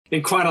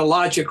in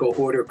chronological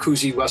order: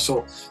 Kuzi,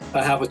 Russell,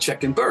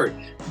 Havlicek, and Bird.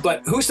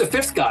 But who's the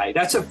fifth guy?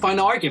 That's a fun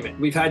argument.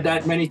 We've had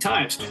that many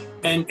times.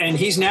 And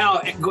he's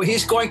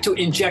going to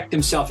inject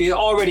himself. He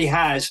already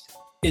has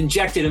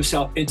injected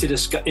himself into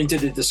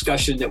the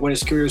discussion that when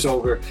his career is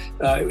over,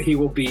 he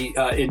will be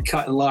in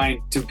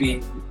line to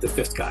be the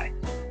fifth guy.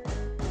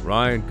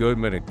 Ryan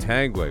Goodman and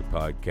Tangway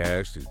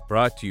podcast is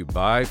brought to you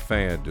by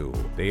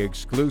FanDuel, the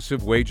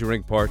exclusive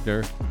wagering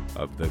partner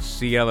of the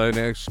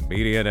CLNS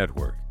Media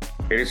Network.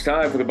 It is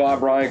time for the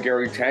Bob Ryan,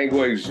 Gary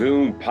Tangway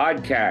Zoom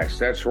podcast.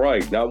 That's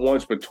right, not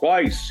once but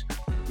twice.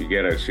 You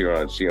get us here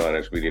on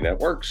CLNS Media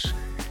Networks.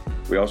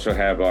 We also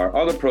have our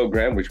other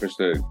program, which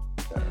Mr.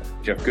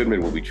 Jeff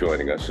Goodman will be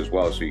joining us as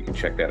well, so you can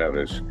check that out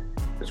as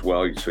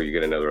well, so you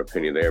get another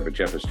opinion there. But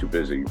Jeff is too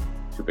busy,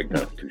 too big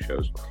time for two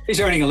shows. He's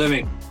earning a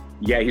living.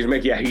 Yeah,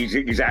 he's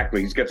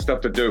exactly. He's got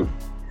stuff to do.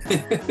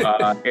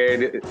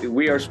 And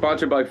we are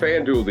sponsored by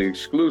FanDuel, the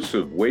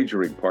exclusive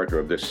wagering partner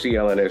of the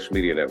CLNS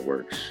Media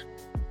Networks.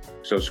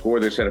 So score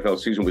this NFL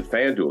season with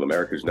FanDuel,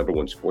 America's #1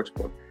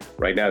 sportsbook.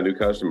 Right now, new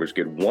customers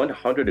get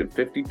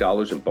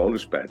 $150 in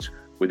bonus bets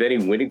with any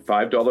winning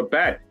 $5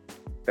 bet.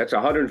 That's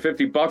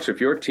 $150 if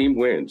your team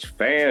wins.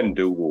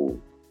 FanDuel. All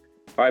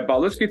right,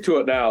 Bob, let's get to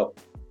it now.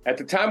 At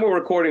the time we're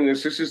recording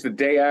this is the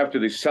day after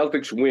the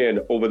Celtics win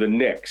over the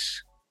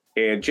Knicks.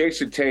 And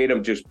Jayson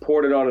Tatum just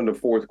poured it on in the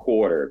fourth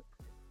quarter.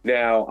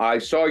 Now, I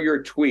saw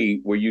your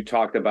tweet where you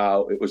talked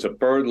about it was a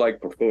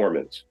bird-like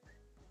performance.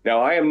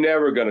 Now, I am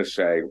never going to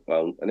say,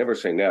 well, I never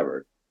say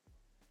never,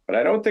 but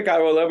I don't think I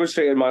will ever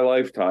say in my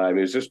lifetime,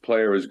 is this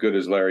player as good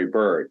as Larry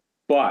Bird?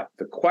 But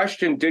the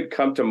question did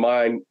come to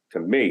mind to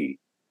me,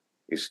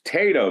 is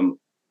Tatum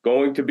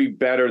going to be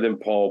better than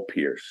Paul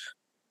Pierce?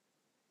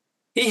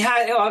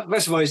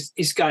 First of all,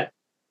 he's got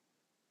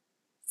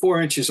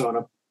 4 inches on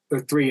him,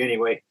 or 3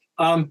 anyway.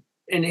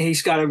 And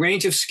he's got a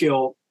range of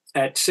skill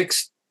at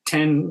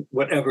 6'10",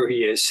 whatever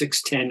he is,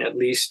 6'10" at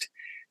least,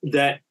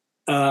 that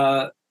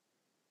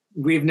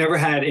we've never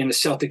had in a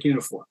Celtic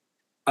uniform.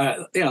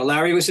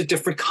 Larry was a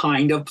different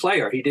kind of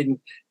player. He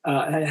didn't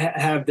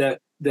have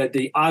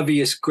the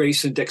obvious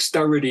grace and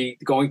dexterity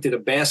going to the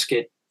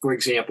basket, for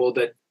example,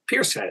 that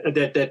Pierce had,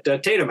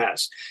 that Tatum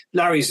has.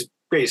 Larry's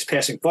greatest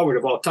passing forward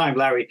of all time.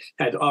 Larry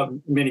had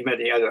many,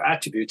 many other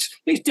attributes.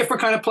 He's a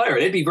different kind of player.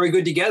 They'd be very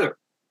good together.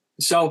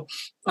 So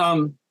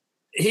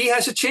he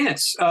has a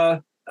chance. He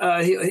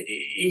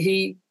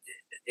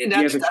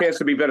has a chance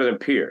to be better than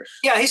Pierce.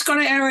 Yeah, he's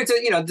going to enter into,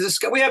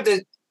 we have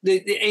the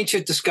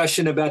ancient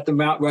discussion about the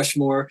Mount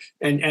Rushmore,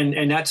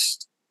 and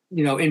that's,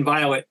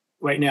 inviolate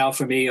right now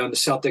for me on the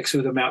Celtics,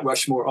 who the Mount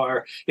Rushmore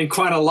are in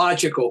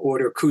chronological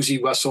order: Kuzi,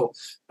 Russell,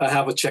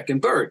 Havlicek,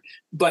 and Bird.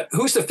 But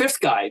who's the fifth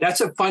guy? That's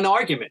a fun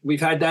argument.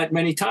 We've had that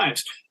many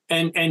times.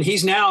 And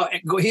he's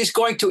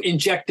going to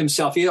inject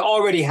himself. He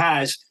already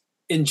has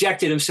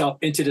injected himself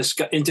into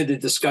the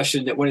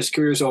discussion that when his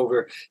career is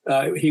over,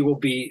 he will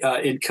be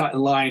in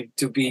line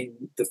to be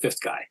the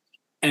fifth guy.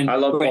 And I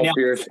love Paul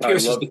Pierce.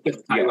 Pierce is the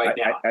fifth guy right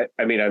now.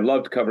 I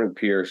loved covering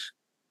Pierce.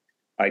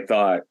 I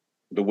thought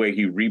the way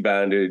he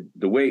rebounded,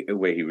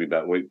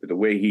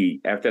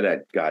 after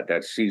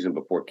that season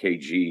before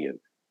KG and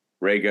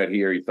Ray got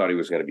here, he thought he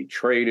was going to be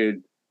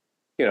traded.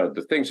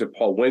 The things that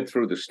Paul went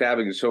through, the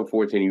stabbing and so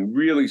forth, and he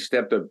really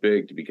stepped up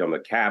big to become a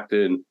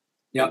captain.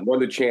 Yeah, won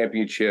the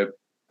championship.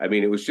 I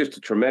mean, it was just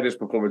a tremendous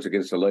performance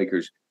against the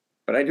Lakers.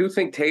 But I do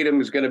think Tatum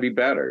is going to be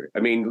better.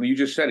 I mean, you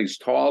just said he's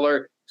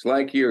taller, he's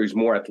lankier, he's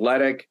more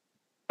athletic.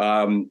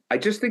 I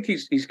just think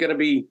he's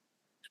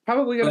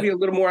probably going to be a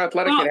little more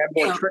athletic and have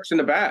more tricks in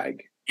the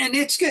bag. And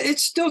it's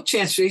still a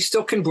chance. He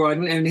still can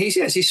broaden. And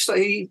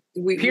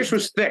Pierce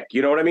was thick.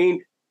 You know what I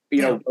mean?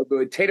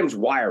 Tatum's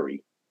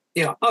wiry.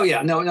 Yeah. Oh,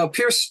 yeah. No,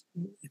 Pierce,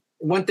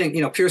 one thing,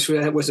 Pierce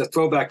was a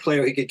throwback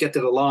player. He could get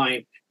to the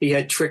line. He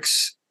had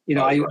tricks.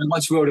 I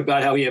once wrote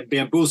about how he had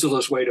bamboozled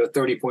his way to a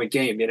 30-point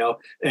game,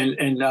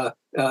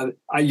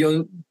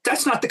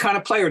 that's not the kind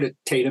of player that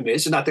Tatum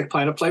is. It's not the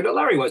kind of player that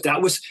Larry was.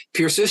 That was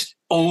Pierce's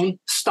own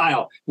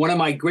style. One of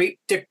my great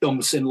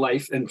dictums in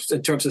life and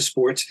in terms of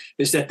sports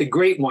is that the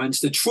great ones,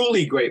 the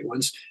truly great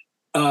ones,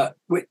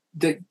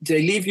 they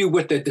leave you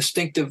with a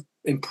distinctive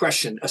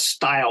impression, a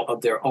style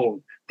of their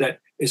own that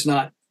is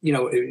not,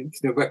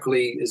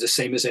 directly is the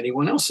same as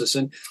anyone else's.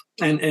 And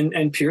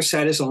Pierce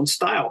had his own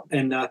style,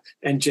 and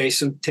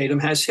Jayson Tatum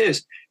has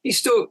his. He's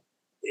still,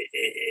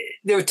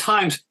 there are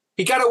times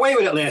he got away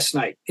with it last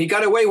night. He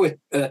got away with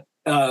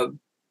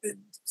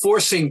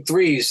forcing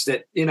threes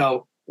that,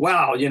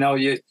 wow, you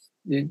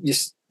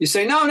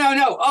say,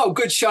 no. Oh,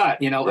 good shot.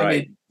 Right. I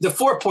mean, the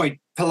 4-point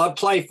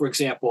play, for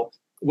example,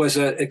 was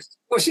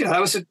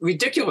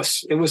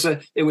ridiculous. It was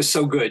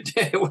so good.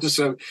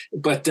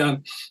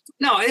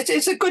 No,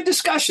 it's a good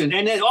discussion.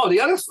 And then, the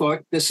other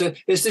thought is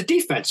the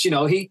defense.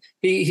 He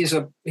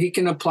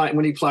can apply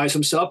when he applies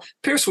himself.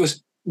 Pierce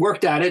was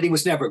worked at it. He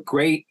was never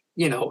great,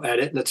 at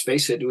it. Let's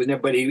face it. It was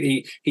never, but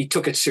he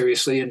took it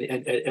seriously and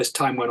as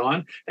time went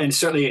on. And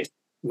certainly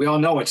we all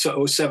know it's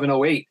 07,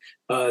 08.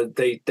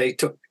 They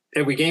took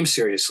every game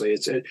seriously.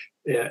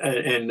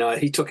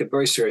 He took it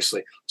very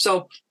seriously.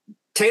 So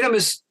Tatum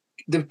is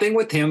the thing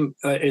with him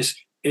is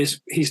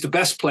he's the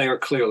best player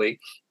clearly,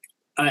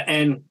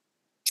 and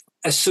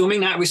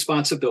assuming that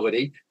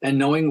responsibility and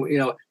knowing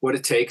what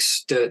it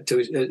takes to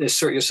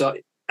assert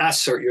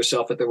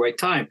yourself at the right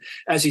time,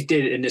 as he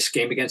did in this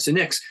game against the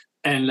Knicks.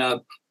 And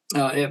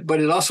but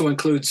it also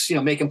includes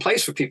making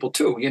plays for people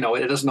too.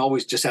 It doesn't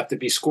always just have to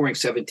be scoring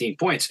 17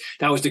 points.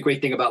 That was the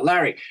great thing about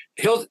Larry.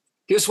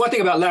 Here's one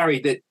thing about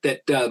Larry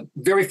that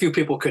very few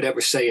people could ever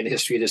say in the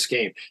history of this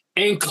game,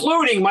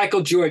 including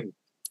Michael Jordan.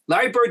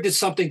 Larry Bird did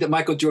something that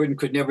Michael Jordan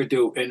could never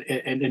do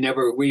and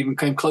never even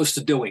came close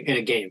to doing in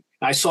a game.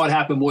 I saw it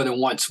happen more than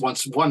once.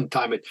 One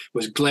time it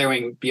was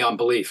glaring beyond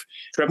belief.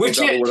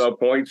 Triple-double without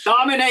points.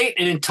 Dominate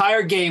an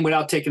entire game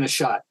without taking a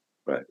shot.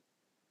 Right.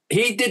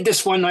 He did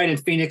this one night in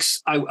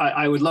Phoenix.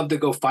 I would love to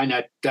go find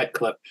that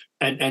clip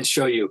and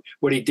show you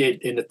what he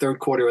did in the third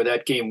quarter of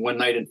that game one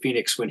night in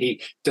Phoenix when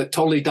he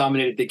totally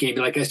dominated the game,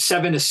 like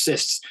 7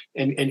 assists,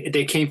 and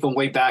they came from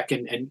way back,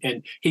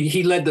 and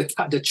he led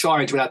the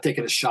charge without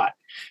taking a shot.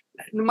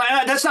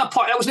 That's not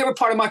part. That was never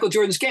part of Michael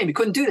Jordan's game. He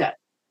couldn't do that.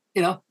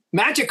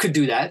 Magic could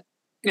do that.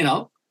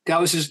 That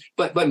was his.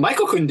 But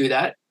Michael couldn't do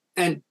that.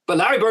 But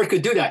Larry Bird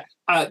could do that.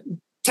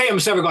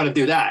 Tatum's never going to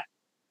do that.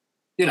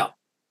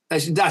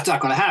 That's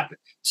not going to happen.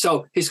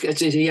 So he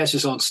has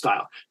his own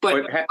style.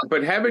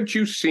 But haven't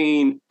you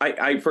seen?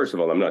 I first of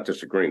all, I'm not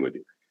disagreeing with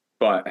you,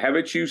 but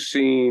haven't you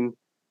seen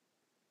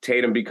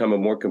Tatum become a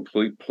more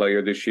complete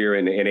player this year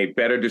and a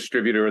better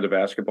distributor of the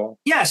basketball?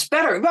 Yes,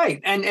 better,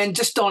 right. And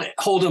just don't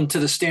hold him to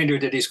the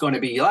standard that he's going to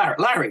be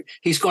Larry.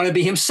 He's going to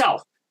be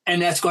himself,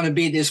 and that's going to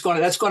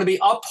be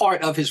a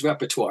part of his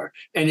repertoire,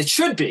 and it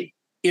should be.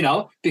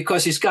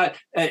 Because he's going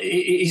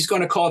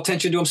to call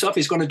attention to himself.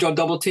 He's going to draw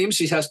double teams.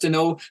 He has to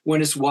know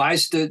when it's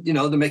wise to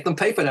make them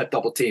pay for that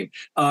double team,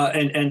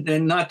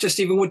 and not just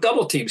even with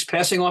double teams,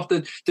 passing off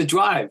the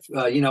drive,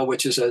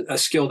 which is a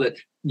skill that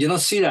you don't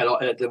see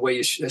that the way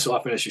as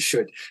often as you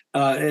should.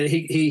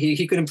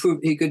 He could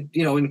improve. He could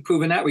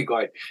improve in that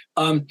regard.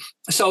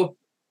 So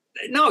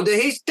no, what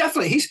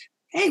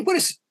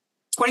is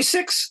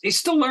 26? He's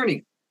still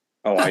learning.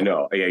 Oh, I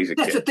know. Yeah, he's a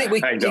That's kid. the thing.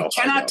 We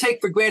cannot take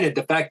for granted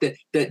the fact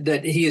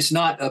that he is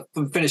not a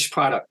finished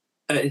product,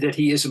 that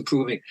he is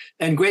improving.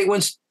 And great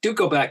ones do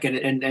go back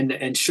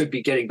and should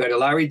be getting better.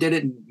 Larry did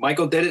it, and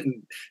Michael did it,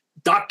 and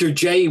Dr.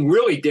 J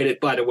really did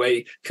it, by the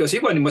way, because he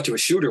wasn't much of a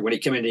shooter when he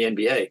came into the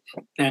NBA,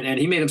 and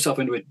he made himself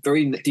into a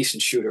very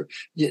decent shooter.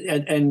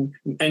 And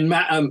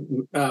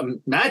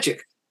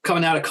Magic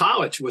coming out of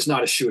college was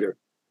not a shooter.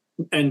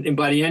 And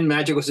by the end,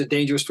 Magic was a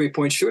dangerous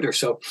 3-point shooter.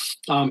 So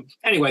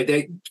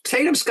anyway,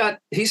 Tatum's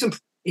he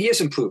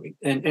is improving,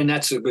 and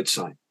that's a good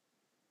sign.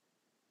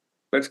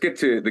 Let's get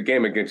to the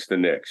game against the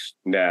Knicks.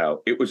 Now,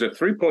 it was a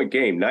 3-point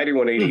game,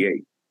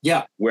 91-88.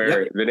 Yeah.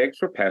 Where the Knicks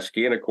were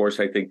pesky, and of course,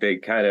 I think they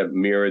kind of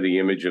mirror the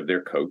image of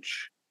their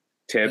coach,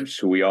 Tibbs,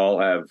 who we all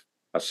have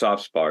a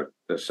soft spot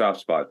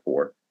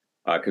for,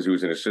 because he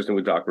was an assistant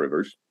with Doc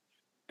Rivers.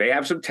 They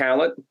have some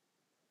talent,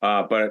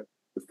 but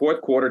the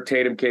fourth quarter,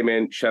 Tatum came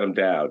in, shut him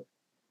down.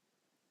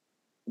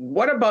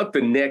 What about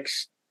the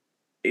Knicks?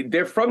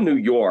 They're from New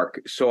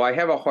York, so I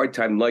have a hard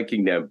time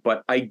liking them,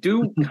 but I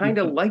do kind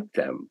of like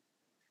them.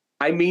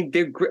 I mean,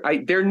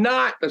 they're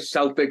not the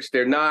Celtics,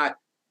 they're not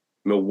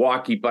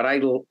Milwaukee, but I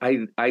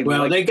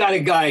they got a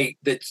guy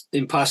that's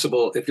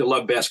impossible. If you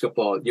love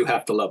basketball, you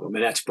have to love him,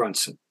 and that's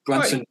Brunson.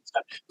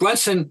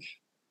 Brunson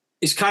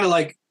is kind of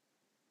like,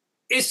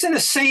 it's in the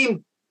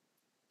same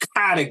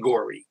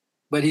category,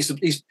 but he's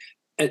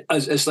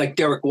as like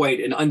Derek White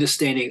in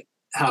understanding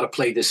how to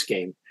play this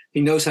game. He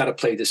knows how to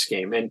play this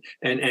game, and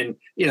in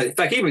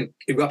fact, he even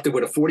erupted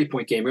with a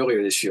 40-point game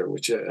earlier this year,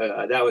 which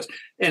that was.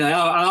 And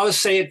I always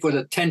say it for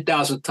the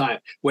 10,000th time.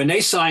 When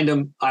they signed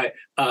him, I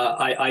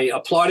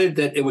applauded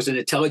that it was an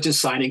intelligent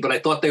signing, but I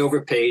thought they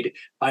overpaid.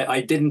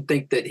 I didn't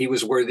think that he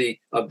was worthy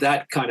of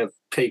that kind of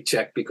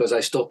paycheck because I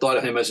still thought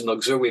of him as an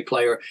auxiliary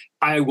player.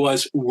 I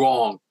was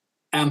wrong.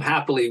 I'm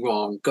happily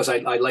wrong because I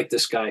like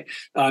this guy.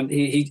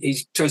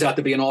 He turns out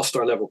to be an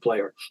all-star level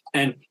player,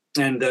 and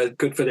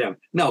good for them.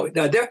 No,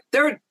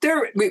 they're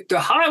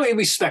highly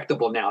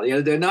respectable now.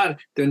 They're not.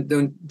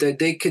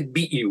 They could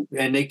beat you,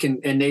 and they're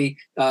going to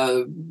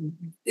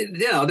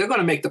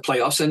make the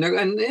playoffs, and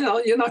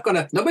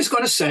nobody's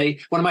going to say.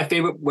 One of my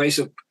favorite ways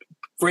of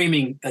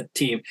framing a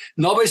team.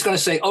 Nobody's going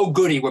to say, "Oh,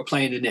 goody, we're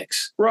playing the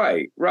Knicks."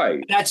 Right.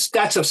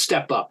 That's a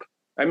step up.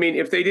 I mean,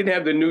 if they didn't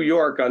have the New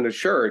York on the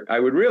shirt, I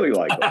would really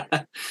like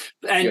it.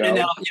 And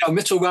now,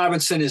 Mitchell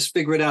Robinson has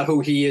figured out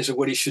who he is and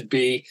what he should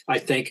be, I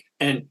think.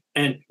 And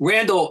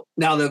Randall,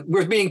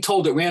 we're being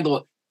told that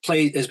Randall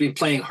has been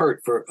playing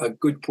hurt for a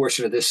good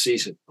portion of this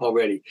season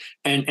already.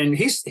 And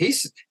he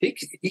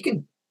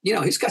can,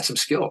 he's got some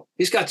skill.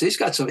 He's got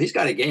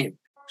a game.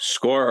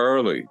 Score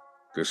early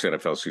this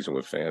NFL season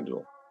with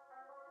FanDuel.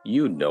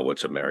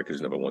 It's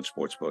America's #1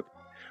 sportsbook.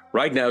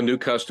 Right now, new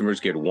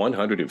customers get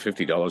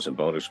 $150 in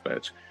bonus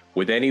bets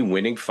with any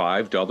winning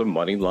 $5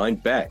 money line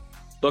bet.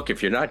 Look,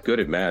 if you're not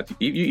good at math,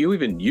 you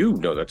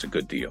know that's a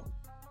good deal.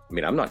 I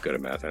mean, I'm not good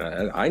at math,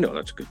 and I know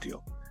that's a good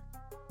deal.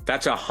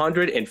 That's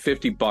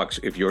 $150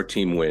 if your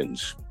team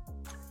wins.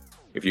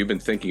 If you've been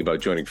thinking about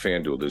joining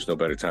FanDuel, there's no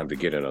better time to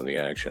get in on the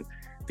action.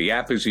 The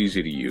app is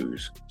easy to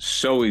use,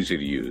 so easy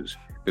to use.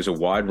 There's a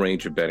wide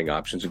range of betting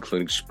options,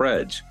 including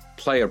spreads,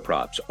 player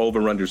props,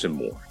 over-unders, and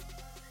more.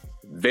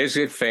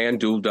 Visit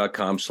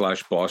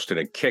FanDuel.com/Boston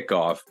and kick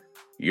off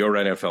your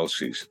NFL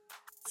season.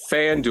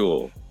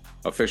 FanDuel,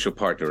 official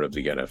partner of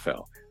the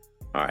NFL.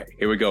 All right,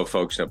 here we go,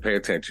 folks. Now pay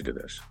attention to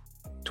this.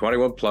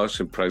 21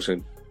 plus and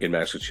present in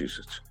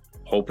Massachusetts.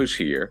 Hope is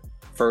here.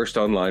 First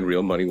online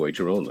real money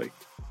wager only.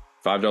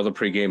 $5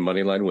 pregame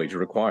moneyline wager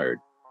required.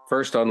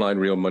 First online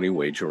real money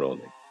wager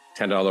only.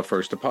 $10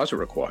 first deposit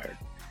required.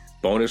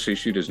 Bonus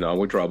issued as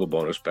non-withdrawable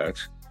bonus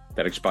bets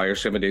that expire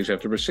 7 days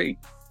after receipt.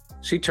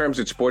 See terms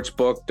at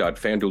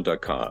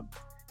sportsbook.fanduel.com.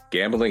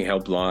 Gambling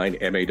helpline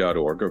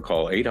ma.org or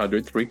call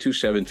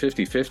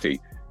 800-327-5050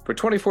 for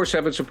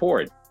 24/7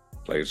 support.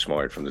 Play it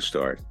smart from the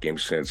start.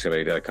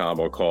 GameSenseMA.com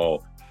or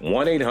call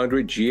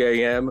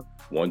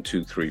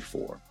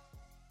 1-800-GAM-1234.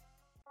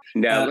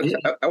 Now,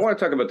 I want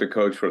to talk about the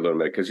coach for a little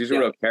bit because he's a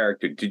real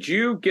character. Did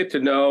you get to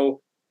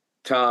know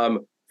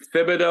Tom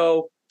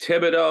Thibodeau?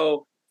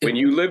 When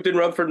you lived in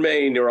Rumford,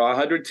 Maine, there were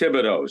 100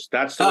 Thibodeaus.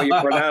 That's the way you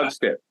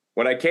pronounced it.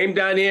 When I came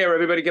down here,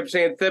 everybody kept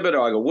saying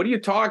Thibodeau. I go, what are you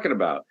talking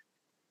about?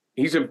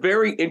 He's a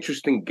very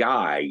interesting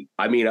guy.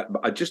 I mean,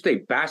 just a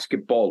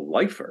basketball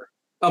lifer.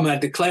 Oh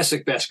man, the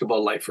classic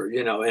basketball lifer,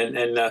 and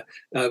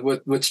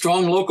with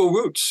strong local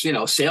roots,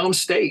 Salem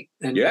State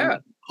and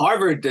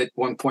Harvard at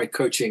one point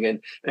coaching,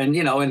 and of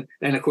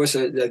course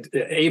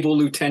the able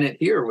lieutenant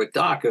here with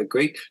Doc, a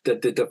great the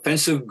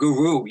defensive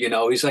guru.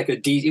 He's like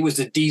he was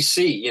the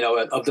DC,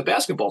 of the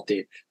basketball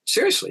team.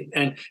 Seriously,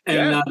 and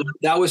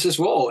that was his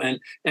role,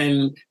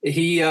 and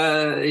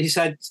he's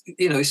had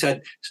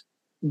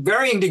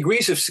varying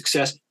degrees of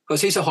success.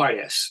 Because he's a hard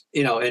ass,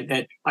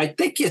 and I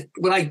think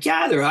what I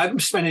gather, I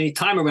haven't spent any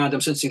time around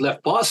him since he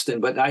left Boston,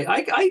 but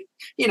I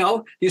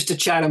used to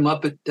chat him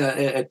up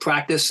at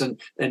practice,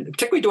 and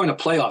particularly during the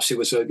playoffs,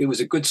 it was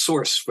a good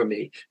source for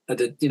me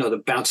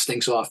to bounce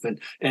things off, and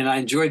I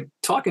enjoyed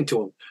talking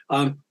to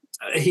him.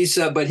 He's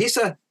a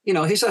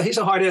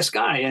hard ass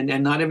guy,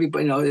 and not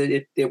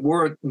everybody, it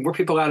wore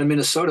people out in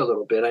Minnesota a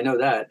little bit. I know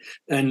that,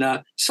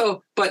 and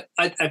but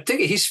I think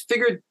he's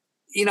figured.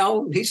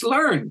 He's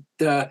learned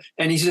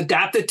and he's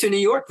adapted to New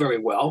York very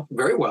well,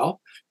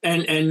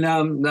 and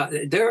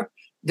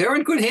they're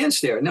in good hands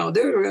there. No,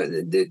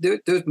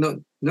 there's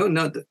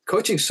no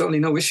coaching's certainly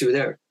no issue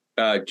there.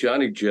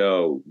 Johnny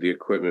Joe, the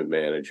equipment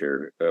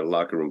manager,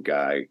 locker room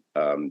guy,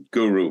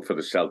 guru for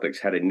the Celtics,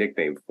 had a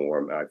nickname for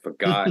him. I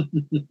forgot.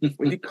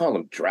 What did he call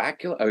him?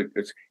 Dracula?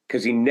 It's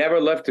because he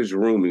never left his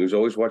room. He was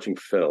always watching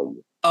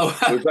film. Oh,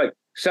 it was like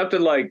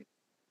something like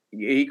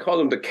he called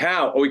him the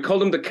Count. Oh, he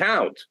called him the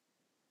Count.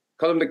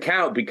 Called him the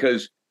Count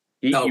because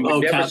you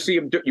would never see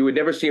him. You would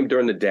never see him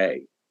during the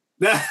day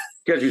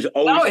because he was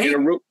always in a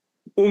room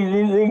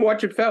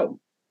watching film.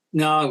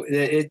 No,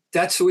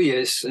 that's who he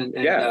is, and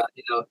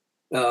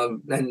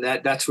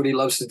that's what he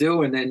loves to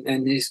do.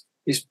 And he's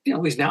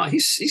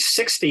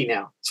 60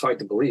 now. It's hard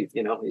to believe.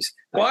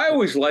 Well, I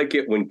always like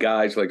it when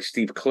guys like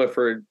Steve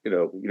Clifford,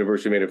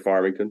 University of Maine at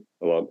Farmington,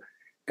 alum,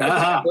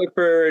 like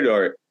Clifford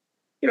or.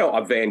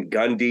 A Van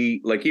Gundy,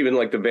 even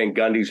the Van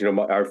Gundys,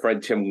 our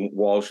friend Tim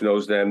Walsh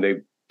knows them.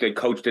 They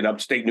coached in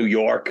upstate New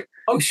York.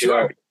 Oh,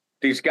 sure.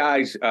 These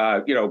guys,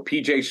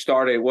 PJ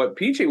started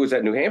PJ was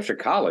at New Hampshire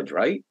College,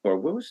 right? Or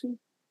where was he?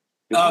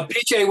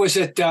 PJ was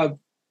at,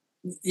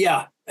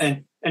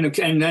 and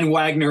then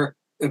Wagner.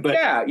 But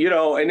and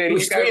then he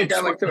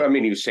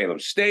was Salem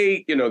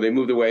State. They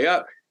moved their way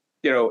up.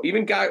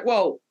 Even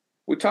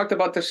we talked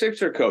about the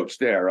Sixer coach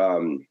there,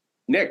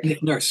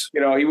 Nick Nurse.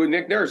 He was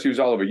Nick Nurse. He was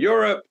all over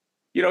Europe.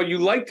 You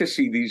like to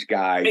see these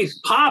guys. Hey,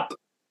 Pop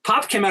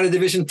came out of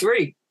Division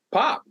III.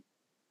 Pop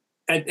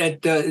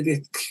at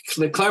the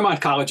Claremont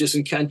colleges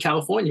in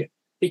California.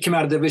 He came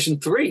out of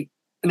Division III.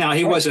 Now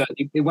he went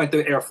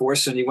to Air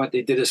Force and he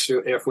did his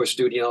Air Force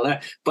duty and all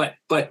that. But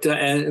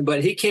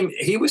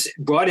he was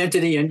brought into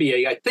the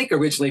NBA, I think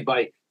originally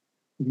by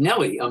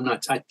Nelly. I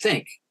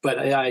think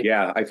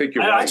I think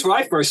you're right. That's where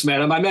I first met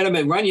him. I met him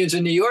at Runyon's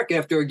in New York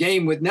after a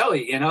game with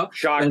Nelly.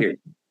 Shocking.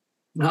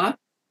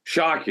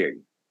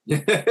 Shocking.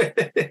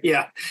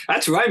 Yeah,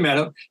 that's where I met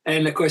him,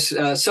 and of course, he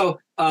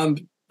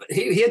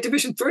had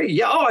Division III.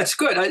 Yeah, it's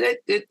good. I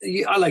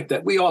like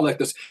that. We all like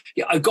this.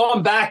 Yeah,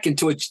 going back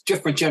into a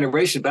different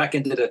generation, back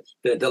into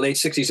the late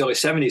 '60s, early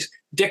 '70s.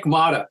 Dick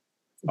Motta.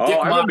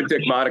 I remember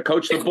Dick Motta,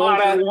 coached the Bulls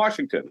in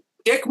Washington.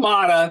 Dick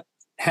Motta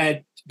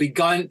had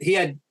begun. He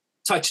had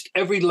touched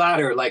every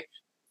ladder,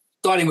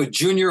 starting with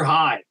junior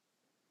high,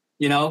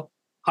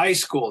 high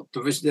school,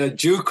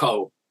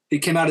 JUCO. He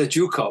came out of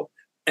JUCO.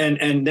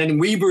 And then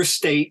Weber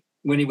State,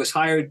 when he was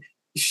hired,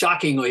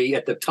 shockingly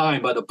at the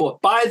time by the Bulls.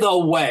 By the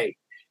way,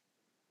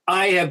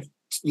 I have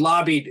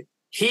lobbied.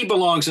 He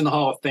belongs in the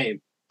Hall of Fame.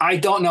 I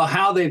don't know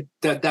how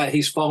that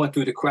he's fallen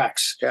through the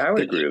cracks. Yeah, I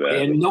would agree with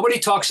that. And nobody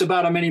talks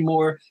about him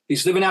anymore.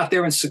 He's living out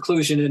there in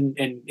seclusion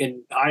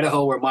in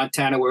Idaho or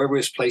Montana, wherever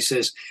his place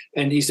is,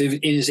 and he's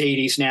in his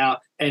 80s now.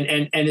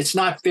 And it's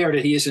not fair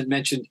that he isn't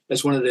mentioned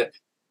as one of the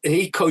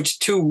he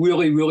coached two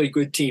really, really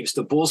good teams,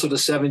 the Bulls of the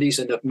 70s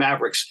and the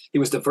Mavericks. He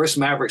was the first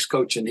Mavericks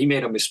coach, and he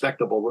made them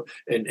respectable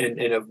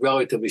in a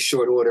relatively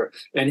short order.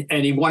 And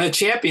he won a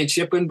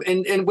championship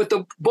and with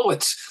the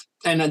Bullets.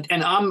 And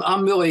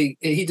I'm really,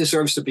 he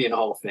deserves to be in the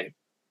Hall of Fame.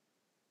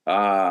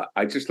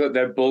 I just let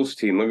that Bulls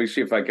team. Let me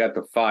see if I got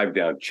the five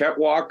down. Chet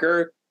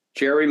Walker,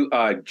 Jerry,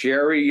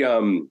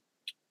 the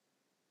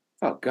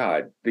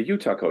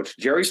Utah coach,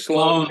 Jerry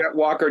Sloan, Chet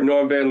Walker,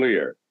 Norm Van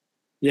Leer.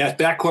 Yeah,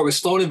 backcourt was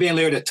Sloan and Van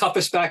Leer, the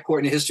toughest backcourt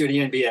in the history of the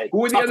NBA.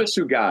 Who are the other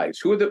two guys?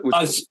 Who are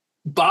the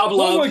Bob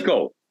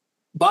Love,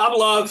 Bob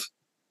Love,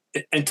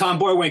 and Tom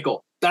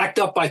Boywinkle, backed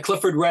up by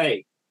Clifford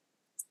Ray.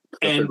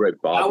 And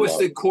that was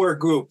the core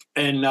group,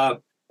 and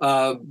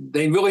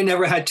they really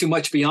never had too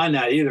much beyond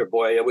that either.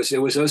 Boy, it was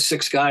those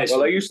six guys.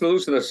 Well, they used to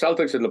lose to the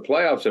Celtics in the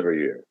playoffs every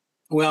year.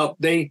 Well,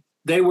 they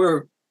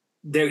were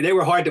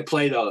hard to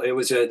play though.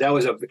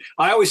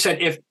 I always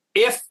said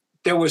if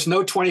there was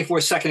no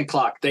 24-second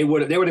clock, they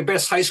were the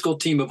best high school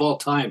team of all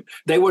time.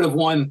 They would have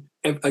won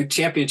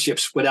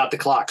championships without the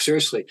clock.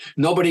 Seriously,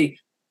 nobody.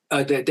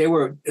 They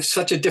were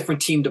such a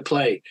different team to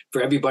play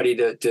for everybody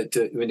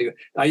to.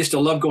 I used to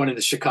love going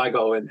into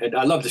Chicago, and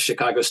I love the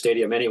Chicago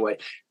Stadium anyway.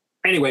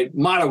 Anyway,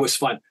 Mata was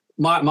fun.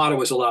 Mata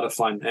was a lot of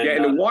fun.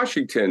 And the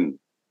Washington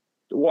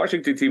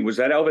team, was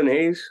that Elvin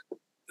Hayes?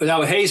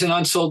 Now Hayes and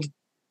Unsold,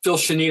 Phil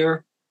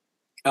Chenier.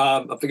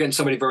 I'm forgetting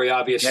somebody very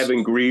obvious.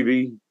 Kevin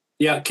Greavy.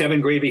 Yeah, Kevin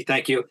Greavy,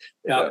 thank you.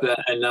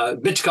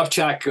 And Mitch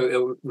Kupchak,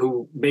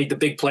 who made the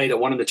big play that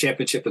won him the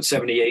championship in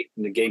 '78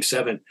 in the Game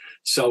 7.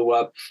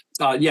 So,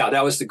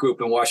 that was the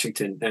group in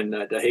Washington, and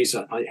the Hayes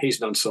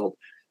and Unsold,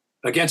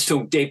 against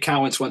whom Dave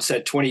Cowens once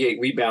had 28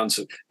 rebounds.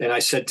 And I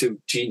said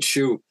to Gene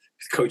Shue,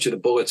 coach of the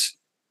Bullets,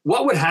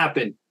 what would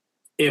happen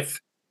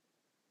if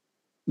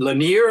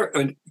Lanier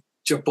and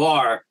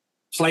Jabbar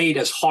played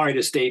as hard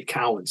as Dave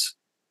Cowens?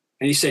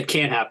 And he said,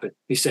 can't happen.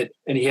 He said,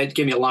 and he had to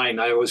give me a line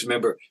I always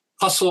remember.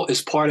 Hustle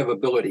is part of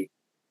ability.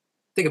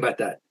 Think about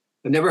that.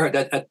 I never heard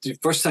that. At the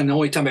first time, the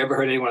only time I ever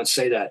heard anyone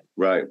say that.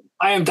 Right.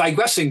 I am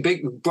digressing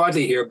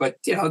broadly here, but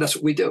that's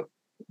what we do.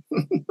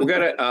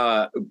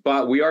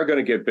 But we are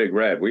gonna get Big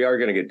Red. We are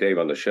gonna get Dave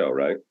on the show,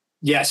 right?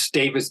 Yes,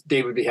 Dave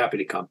would be happy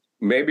to come.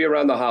 Maybe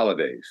around the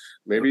holidays,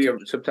 maybe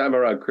sometime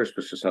around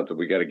Christmas or something.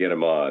 We got to get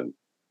him on,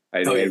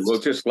 and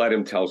we'll just let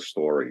him tell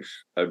stories.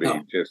 I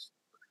mean, just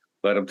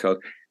let him tell.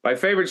 My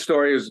favorite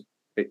story is,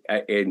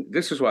 and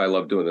this is why I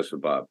love doing this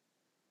with Bob.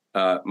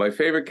 My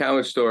favorite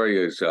Cowan story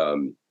is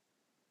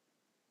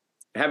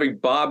having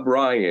Bob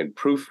Ryan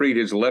proofread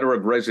his letter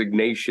of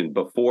resignation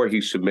before he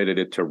submitted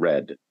it to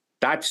Red.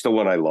 That's the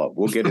one I love.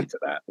 We'll get into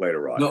that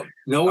later on.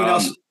 No one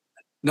else.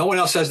 No one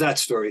else has that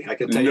story. I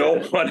can tell you. No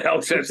one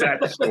else has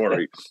that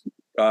story.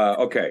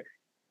 Okay.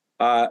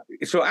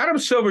 So Adam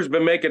Silver's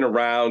been making the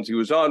rounds. He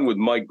was on with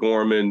Mike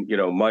Gorman,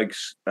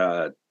 Mike's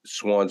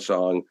swan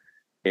song,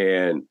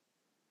 and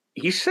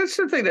he said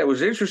something that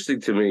was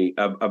interesting to me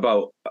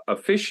about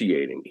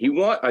officiating.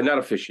 Not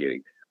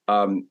officiating,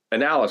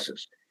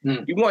 analysis.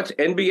 He wants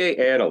NBA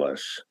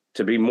analysts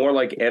to be more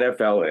like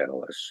NFL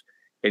analysts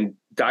and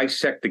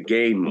dissect the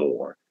game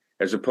more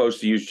as opposed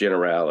to use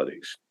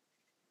generalities.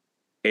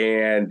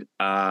 And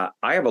I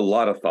have a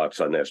lot of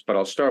thoughts on this, but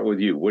I'll start with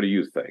you. What do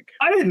you think?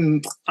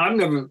 I'm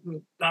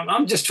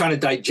just trying to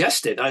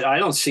digest it. I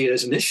don't see it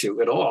as an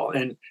issue at all.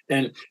 And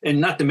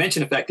not to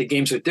mention the fact that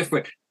games are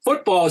different.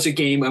 Football is a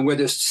game where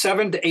there's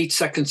 7 to 8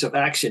 seconds of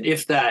action,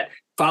 if that,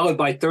 followed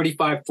by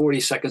 35, 40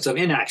 seconds of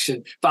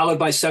inaction, followed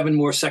by 7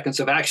 more seconds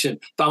of action,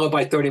 followed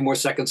by 30 more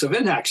seconds of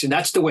inaction.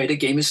 That's the way the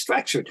game is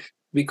structured,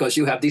 because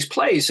you have these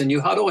plays and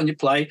you huddle and you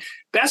play.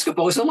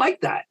 Basketball isn't like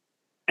that.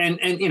 And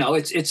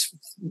it's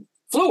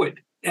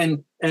fluid,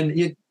 and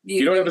you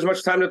don't have as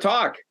much time to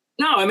talk.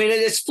 No, I mean,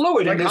 it's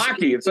fluid. Like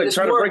hockey. It's like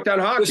trying to break down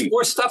hockey. There's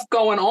more stuff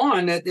going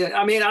on.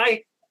 I mean,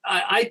 I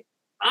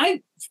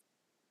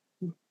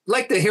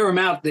like to hear him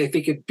out if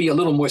he could be a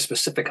little more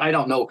specific. I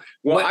don't know.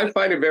 Well, I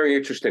find it very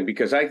interesting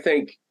because I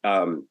think,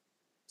 having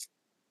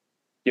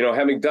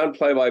done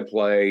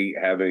play-by-play,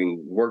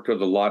 having worked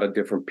with a lot of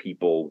different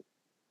people,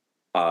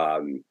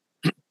 when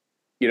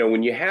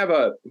you have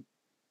I'm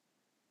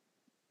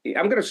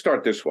going to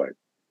start this way.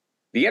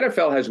 The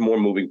NFL has more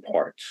moving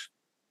parts,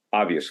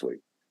 obviously.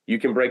 You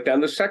can break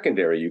down the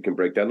secondary. You can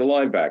break down the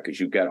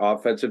linebackers. You've got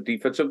offensive,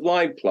 defensive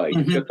line play.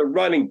 You've got the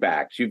running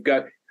backs. You've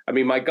got,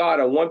 my God,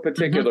 on one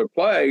particular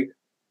play,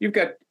 you've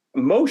got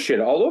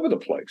motion all over the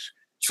place.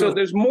 True. So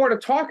there's more to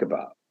talk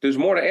about. There's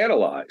more to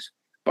analyze.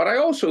 But I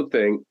also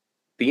think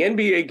the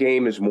NBA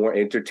game is more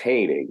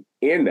entertaining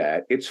in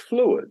that it's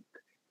fluid.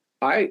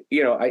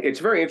 It's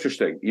very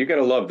interesting. You're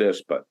going to love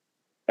this, but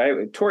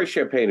Torrey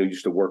Champagne, who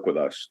used to work with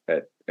us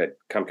at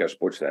Comcast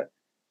Sportsnet,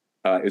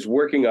 is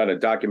working on a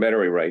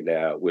documentary right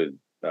now with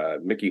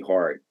Mickey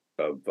Hart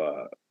of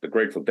the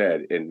Grateful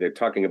Dead, and they're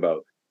talking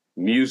about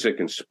music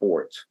and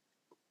sports.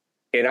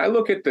 And I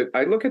look at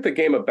the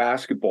game of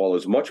basketball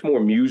as much more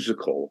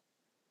musical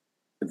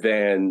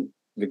than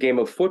the game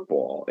of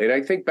football. And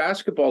I think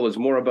basketball is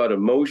more about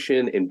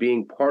emotion and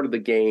being part of the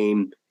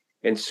game.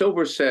 And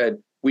Silver said,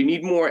 We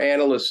need more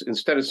analysts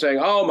instead of saying,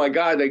 oh, my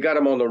God, they got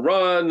him on the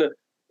run,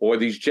 or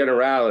these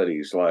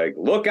generalities like,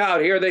 look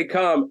out, here they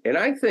come. And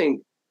I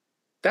think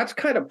that's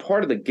kind of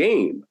part of the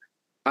game.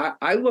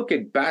 I look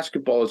at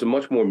basketball as a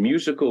much more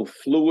musical,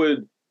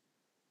 fluid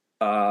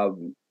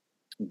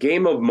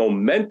game of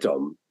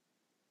momentum,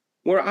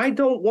 where I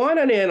don't want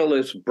an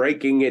analyst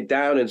breaking it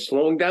down and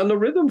slowing down the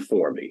rhythm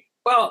for me.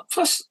 Well,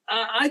 plus,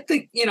 I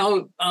think,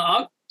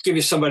 I'll give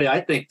you somebody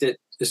I think that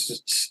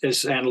is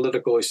as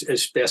analytical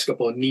as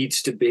basketball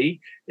needs to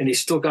be. And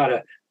he's still got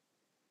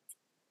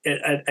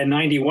a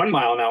 91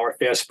 mile an hour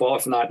fastball,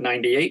 if not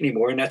 98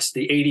 anymore. And that's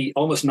the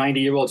almost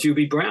 90-year-old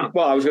UB Brown.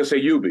 Well, I was going to say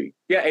UB.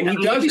 Yeah, and he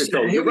does it,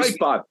 though. You're right,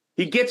 Bob.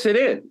 He gets it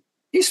in.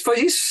 He's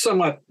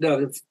somewhat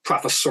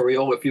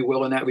professorial, if you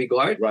will, in that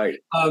regard. Right.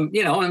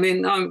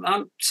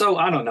 So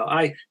I don't know.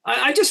 I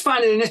just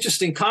find it an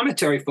interesting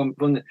commentary from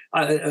like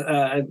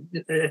Van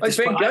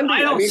Gundy.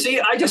 I don't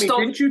see. I just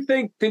don't.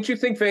 Didn't you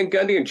think Van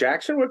Gundy and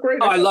Jackson were great?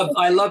 Oh, I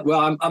love.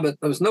 Well, I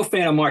was no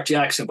fan of Mark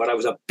Jackson, but I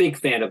was a big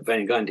fan of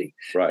Van Gundy.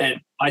 Right.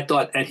 And I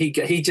thought, and he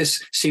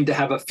just seemed to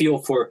have a feel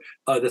for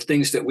the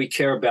things that we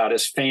care about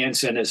as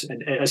fans and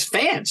as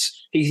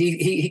fans.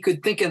 He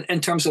could think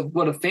in terms of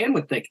what a fan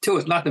would think too.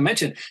 It's not to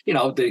mention,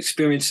 the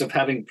experience of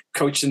having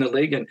coached in the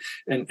league and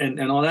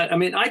all that. I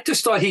mean, I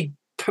just thought he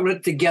put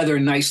it together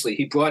nicely.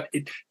 He brought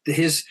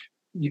his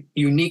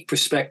unique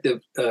perspective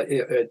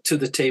to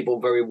the table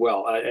very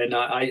well. And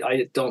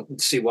I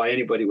don't see why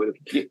anybody would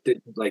have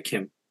did like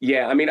him.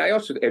 Yeah, I mean,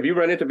 have you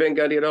run into Van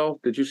Gundy at all?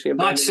 Did you see him?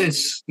 Not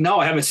since. No,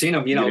 I haven't seen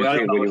him. I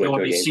don't know if he'll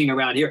be seen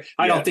around here.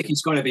 I don't think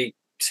he's going to be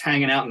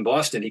hanging out in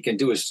Boston. He can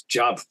do his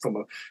job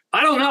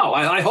I don't know.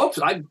 I hope.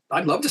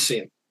 I'd love to see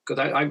him because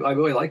I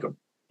really like him.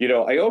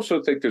 I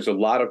also think there's a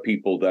lot of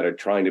people that are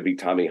trying to be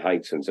Tommy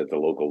Heinsohns at the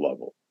local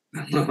level.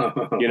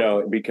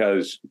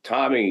 Because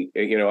Tommy,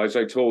 as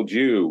I told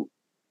you,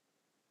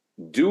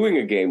 doing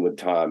a game with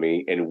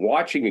Tommy and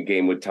watching a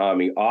game with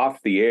Tommy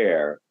off the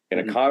air in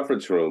a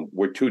conference room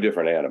were two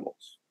different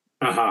animals.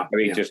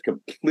 Just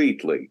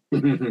completely.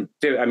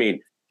 I mean,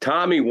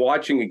 Tommy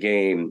watching a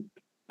game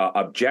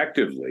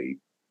objectively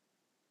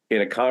in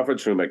a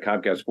conference room at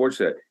Comcast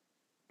Sportsnet,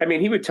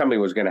 he would tell me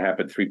what was going to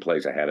happen 3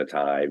 plays ahead of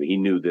time. He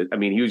knew that.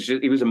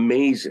 He was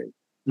amazing.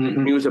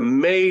 He was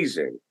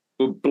amazing.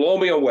 It would blow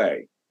me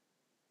away.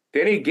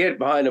 Then he'd get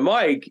behind the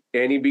mic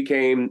and he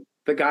became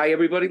the guy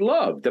everybody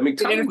loved. Tommy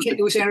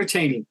was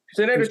entertaining.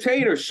 He's an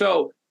entertainer.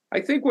 So I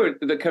think what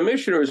the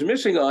commissioner is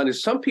missing on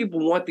is some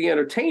people want the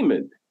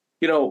entertainment.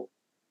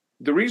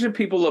 The reason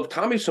people love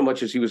Tommy so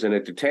much is he was an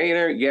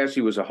entertainer. Yes, he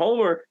was a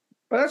homer,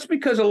 but that's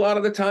because a lot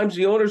of the times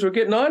the owners are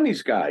getting on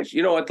these guys.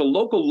 At the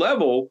local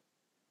level,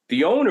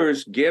 the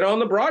owners get on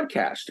the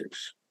broadcasters.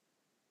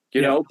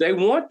 They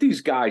want these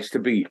guys to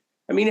be.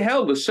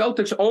 Hell, the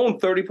Celtics own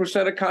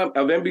 30%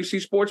 of NBC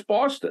Sports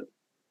Boston.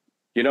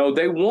 They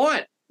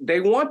want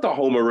the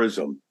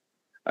homerism.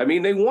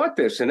 They want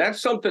this, and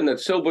that's something that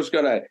Silva's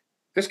going to.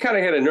 This kind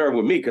of hit a nerve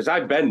with me because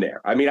I've been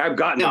there. I've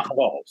gotten the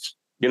calls.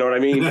 You know what I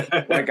mean?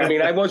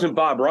 I wasn't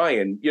Bob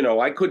Ryan.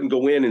 I couldn't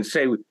go in and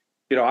say,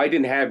 I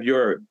didn't have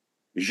your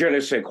je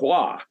ne sais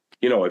quoi,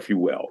 if you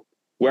will,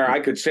 where I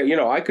could say,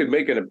 I could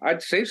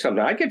I'd say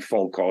something. I'd get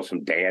phone calls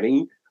from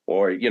Danny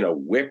or,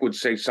 Wick would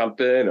say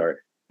something or,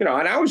 and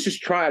I was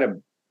just trying to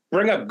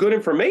bring up good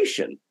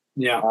information.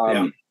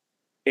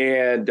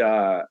 And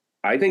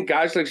I think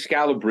guys like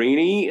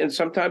Scalabrini and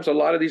sometimes a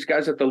lot of these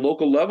guys at the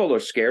local level are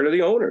scared of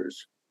the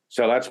owners.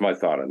 So that's my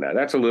thought on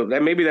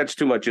that. Maybe that's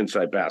too much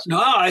inside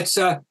basketball. No, it's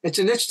an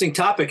interesting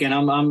topic, and I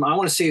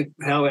want to see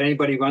how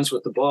anybody runs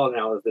with the ball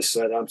now. With this,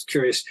 I'm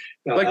curious.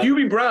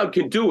 UB Brown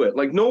can do it.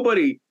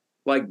 Nobody's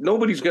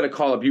going to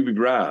call up UB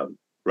Brown,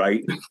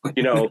 right?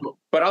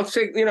 But I'll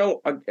say,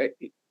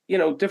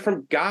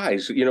 different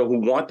guys, who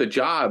want the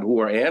job, who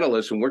are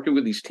analysts and working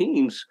with these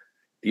teams.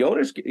 The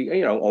owners,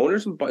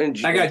 owners and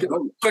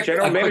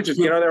general managers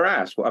get on their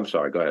ass. Well, I'm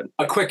sorry. Go ahead.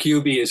 A quick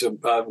UB is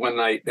one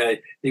night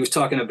he was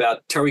talking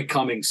about Terry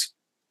Cummings,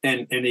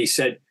 and he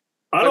said,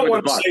 "I don't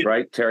want to say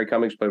right." Terry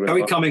Cummings played with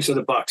Terry Cummings of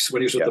the Bucks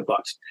when he was with the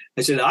Bucks.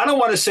 I said, "I don't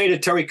want to say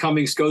that Terry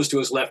Cummings goes to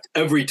his left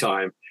every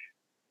time.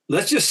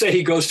 Let's just say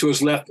he goes to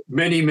his left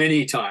many,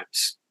 many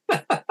times."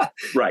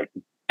 Right.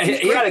 And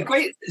he had a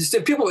great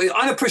people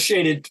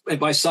unappreciated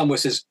by some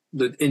was his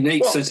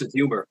innate sense of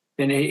humor,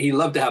 and he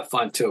loved to have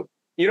fun too.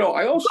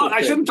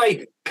 I shouldn't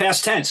say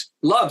past tense.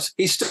 Loves.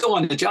 He's still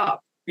on the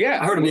job.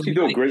 Yeah, I heard him. Is he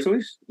doing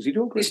Grizzlies? Is he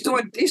doing Grizzlies?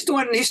 He's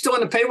doing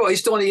the payroll.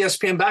 He's doing the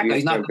ESPN back guy.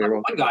 He's not the number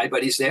one guy,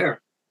 but he's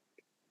there.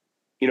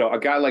 A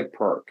guy like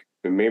Perk,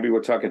 and maybe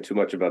we're talking too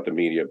much about the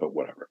media, but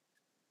whatever.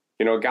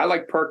 A guy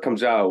like Perk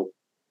comes out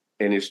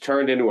and is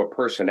turned into a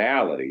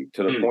personality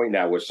to the point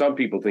now where some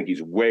people think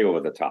he's way over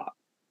the top,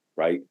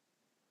 right?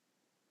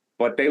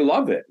 But they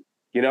love it.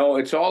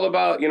 It's all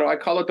about, I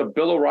call it the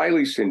Bill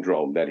O'Reilly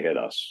syndrome that hit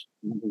us.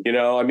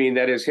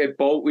 That has hit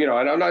both, and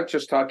I'm not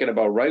just talking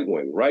about right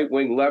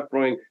wing, left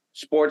wing,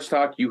 sports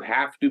talk. You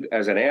have to,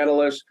 as an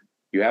analyst,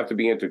 you have to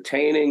be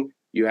entertaining.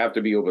 You have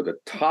to be over the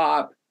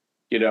top.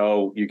 You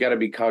got to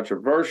be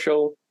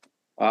controversial.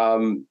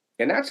 And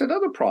And that's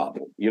another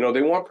problem. You know,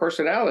 they want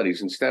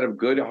personalities instead of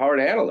good, hard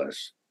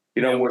analysts.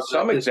 You know, where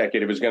some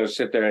executive is going to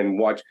sit there and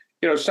watch,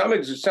 you know, some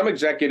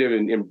executive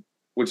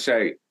would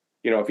say,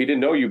 you know, if he didn't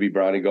know UB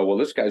Brown, he'd go, well,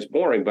 this guy's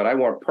boring, but I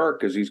want Perk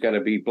because he's going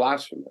to be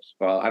blasphemous.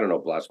 Well, I don't know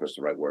if blasphemous is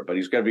the right word, but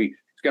he's going to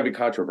be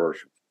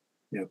controversial.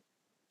 Yeah.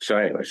 So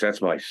anyways,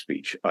 that's my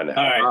speech on that.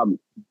 All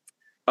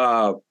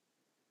right.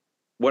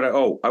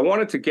 I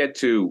wanted to get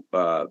to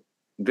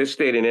this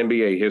date in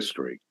NBA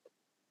history.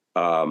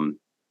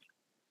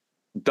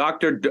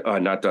 Not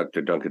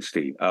Dr.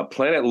 Duncan-Stein,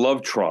 Planet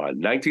Lovetron,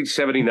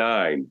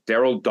 1979,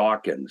 Daryl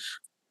Dawkins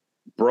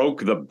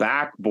broke the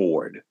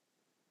backboard.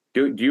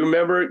 Do you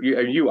remember?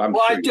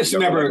 I just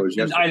remember.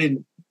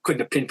 Couldn't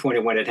have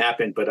pinpointed when it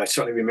happened, but I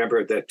certainly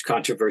remember the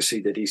controversy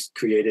that he's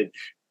created,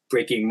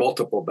 breaking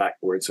multiple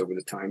backboards over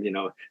the time. You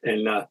know,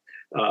 and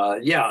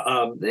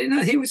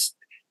he was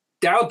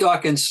Daryl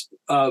Dawkins.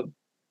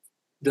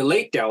 The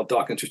late Daryl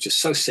Dawkins, which is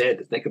so sad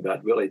to think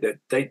about, really, that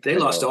they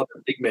lost all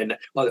the big men.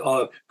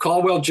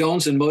 Caldwell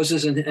Jones and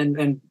Moses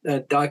and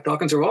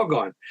Dawkins are all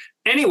gone.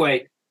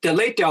 Anyway, the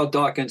late Daryl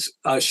Dawkins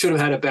should have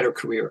had a better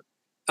career.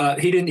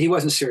 He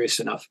wasn't serious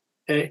enough.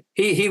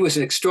 He was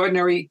an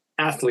extraordinary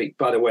athlete,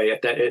 by the way,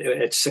 at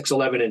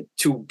 6'11" and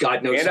 2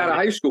 God knows. And out of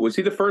high school, was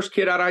he the first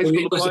kid out of high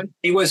school to play?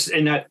 He was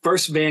in that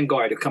first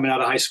vanguard coming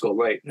out of high school,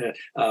 right?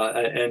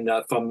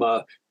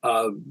 From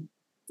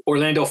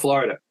Orlando,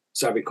 Florida,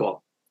 as I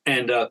recall.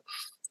 And it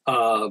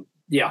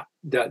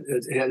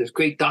was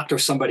great Dr.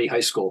 Somebody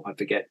High School, I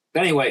forget.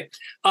 But anyway,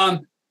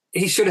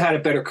 he should have had a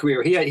better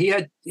career. He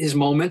had his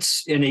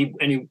moments and he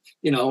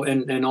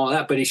and all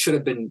that, but he should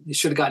have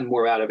gotten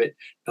more out of it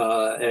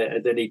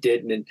than he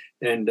did. And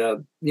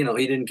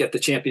he didn't get the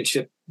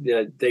championship.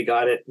 They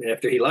got it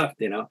after he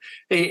left, and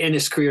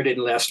his career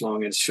didn't last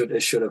long, and should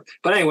have.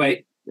 But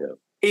anyway,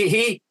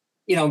 he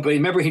but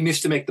remember he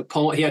used to make the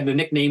poem. He had the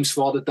nicknames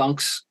for all the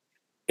dunks.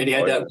 And he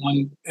had that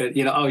one, he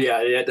had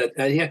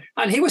that,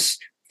 and he was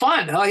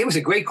fun. He was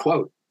a great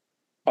qute.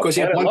 Because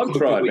he had one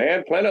Lovetron,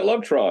 man, Planet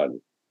Lovetron.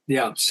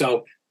 Yeah.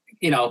 So,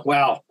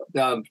 wow.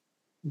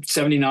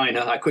 79.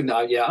 I couldn't.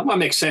 Well, it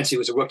makes sense. He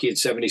was a rookie in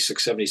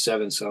 76,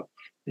 77. So,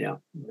 yeah.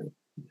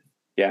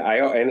 Yeah.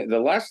 And the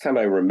last time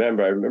I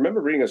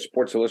remember reading a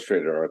Sports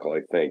Illustrated article,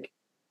 I think,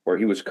 where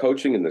he was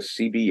coaching in the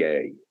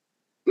CBA.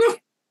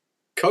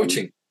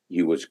 Coaching.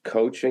 He was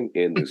coaching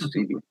in the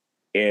CBA.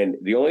 And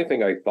the only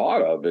thing I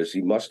thought of is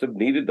he must have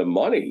needed the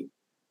money.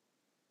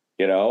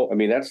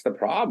 That's the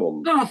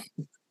problem.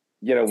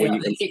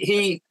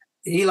 He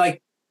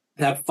liked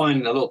to have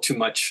fun a little too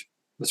much.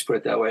 Let's put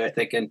it that way, I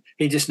think. And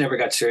he just never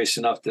got serious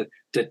enough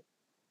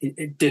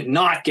it did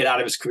not get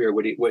out of his career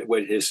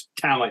what his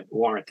talent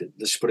warranted.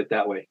 Let's put it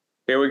that way.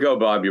 Here we go,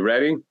 Bob. You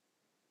ready?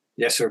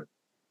 Yes, sir.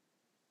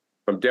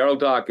 From Daryl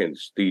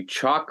Dawkins, the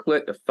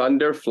chocolate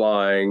thunder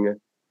flying,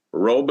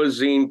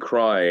 Robazine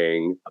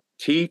crying,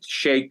 teeth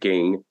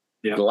shaking,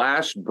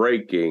 glass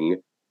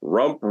breaking,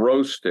 rump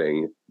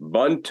roasting,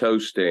 bun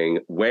toasting,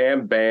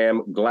 wham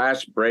bam,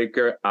 glass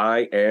breaker,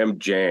 I am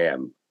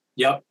jam.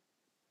 Yep.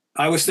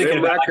 I was thinking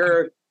about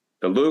record,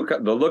 the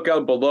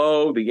lookout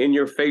below, the in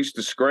your face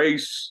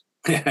disgrace.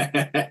 My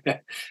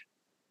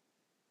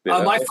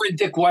friend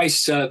Dick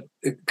Weiss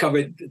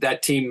covered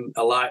that team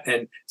a lot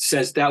and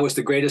says that was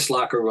the greatest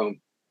locker room.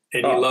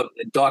 And he loved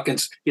it.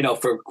 Dawkins,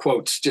 for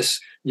quotes, just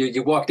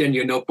you walked in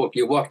your notebook,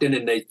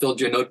 and they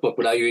filled your notebook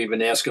without you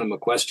even asking them a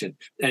question.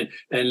 And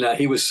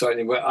he was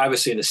certainly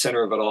obviously in the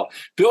center of it all.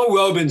 Bill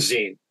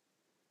Robinzine,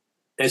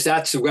 as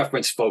that's a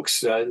reference,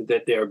 folks,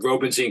 that they're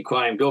Robinzine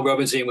crying. Bill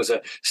Robinzine was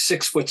a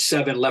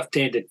 6'7"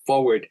 left-handed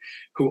forward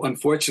who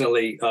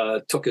unfortunately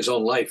took his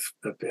own life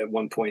at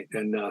one point,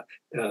 and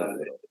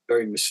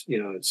very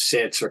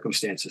sad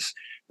circumstances.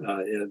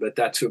 But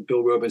that's who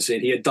Bill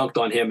Robinzine. He had dunked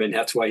on him, and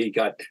that's why he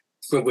got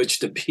privileged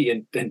to be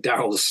in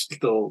Daryl's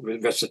little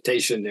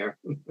recitation there.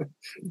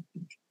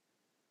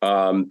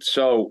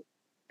 So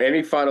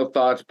any final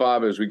thoughts,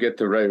 Bob, as we get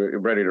to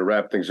ready to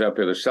wrap things up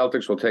here? The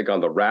Celtics will take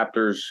on the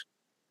Raptors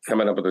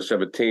coming up on the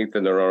 17th,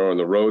 and they're on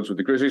the roads with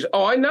the Grizzlies.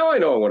 Oh, I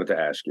wanted to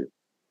ask you.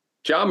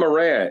 John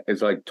Morant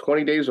is like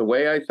 20 days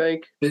away, I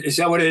think. Is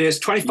that what it is?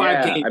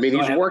 25 games. I mean,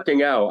 he's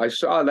working out. I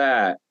saw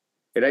that.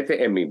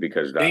 And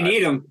because they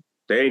need him.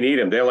 They need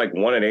him. They're like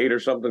 1-8 or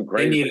something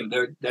crazy. They need him.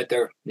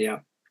 They're.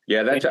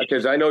 Yeah, that's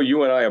because I know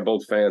you and I are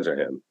both fans of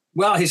him.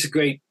 Well, he's a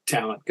great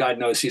talent. God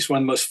knows he's one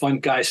of the most fun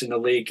guys in the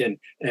league, and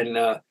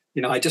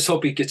I just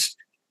hope he gets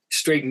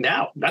straightened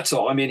out. That's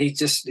all. I mean, he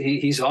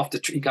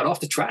got off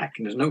the track,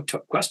 and there's no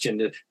question.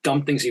 The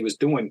dumb things he was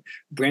doing,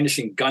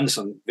 brandishing guns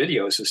on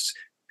videos, is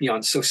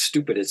beyond so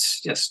stupid. It's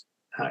just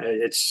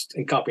it's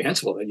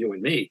incomprehensible to you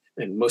and me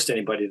and most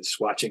anybody that's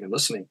watching and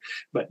listening.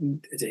 But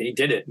he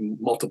did it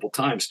multiple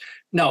times.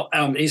 No,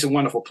 he's a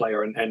wonderful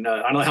player, and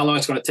I don't know how long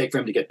it's going to take for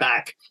him to get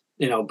back.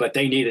 But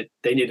they needed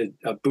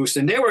a boost,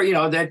 and they were,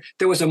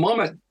 there was a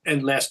moment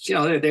in last,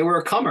 they were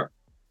a comer,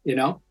 they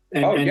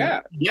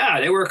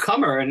were a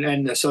comer,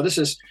 and so this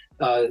is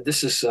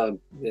you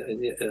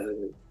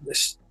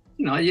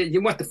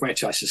want the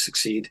franchise to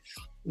succeed,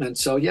 And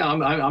so, yeah,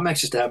 I'm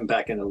anxious to have him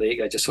back in the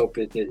league. I just hope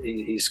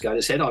he's got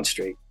his head on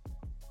straight.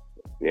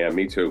 Yeah,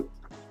 me too.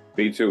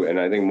 Me too. And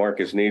I think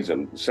Marcus needs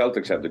him.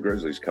 Celtics have the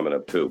Grizzlies coming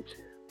up too.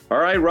 All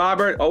right,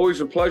 Robert,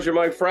 always a pleasure,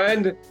 my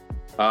friend.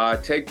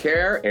 Take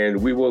care,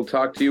 and we will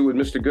talk to you with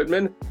Mr.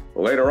 Goodman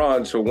later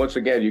on. So once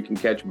again, you can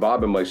catch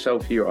Bob and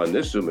myself here on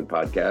this Zoom In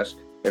podcast.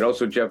 And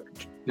also Jeff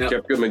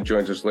Goodman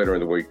joins us later in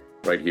the week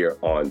right here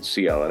on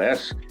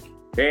CLNS.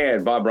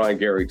 And Bob, Ryan,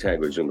 Gary,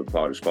 Tanguay Zoom In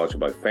Pod is sponsored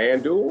by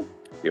FanDuel,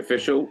 the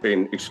official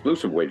and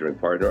exclusive wagering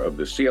partner of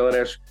the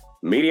CLNS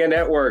Media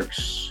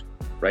Networks.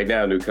 Right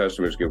now, new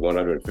customers get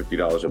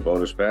 $150 in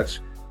bonus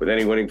bets with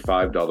any winning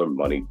 $5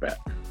 money bet.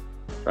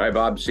 All right,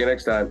 Bob, see you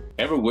next time.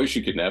 Ever wish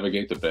you could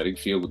navigate the betting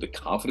field with the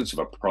confidence of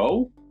a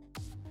pro?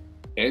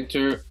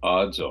 Enter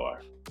Odds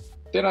Are.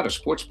 They're not a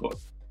sports book,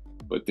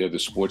 but they're the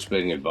sports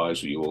betting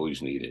advisor you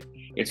always needed.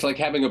 It's like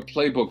having a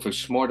playbook for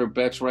smarter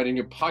bets right in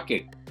your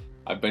pocket.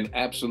 I've been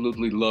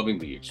absolutely loving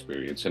the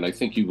experience, and I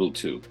think you will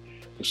too,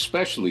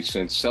 especially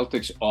since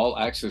Celtics All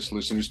Access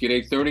listeners get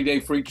a 30-day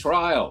free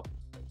trial.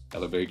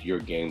 Elevate your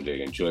game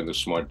day and join the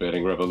smart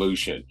betting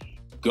revolution.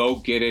 Go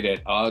get it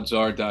at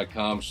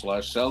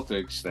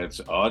oddsr.com/Celtics. That's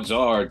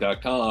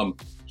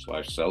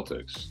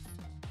oddsr.com/Celtics.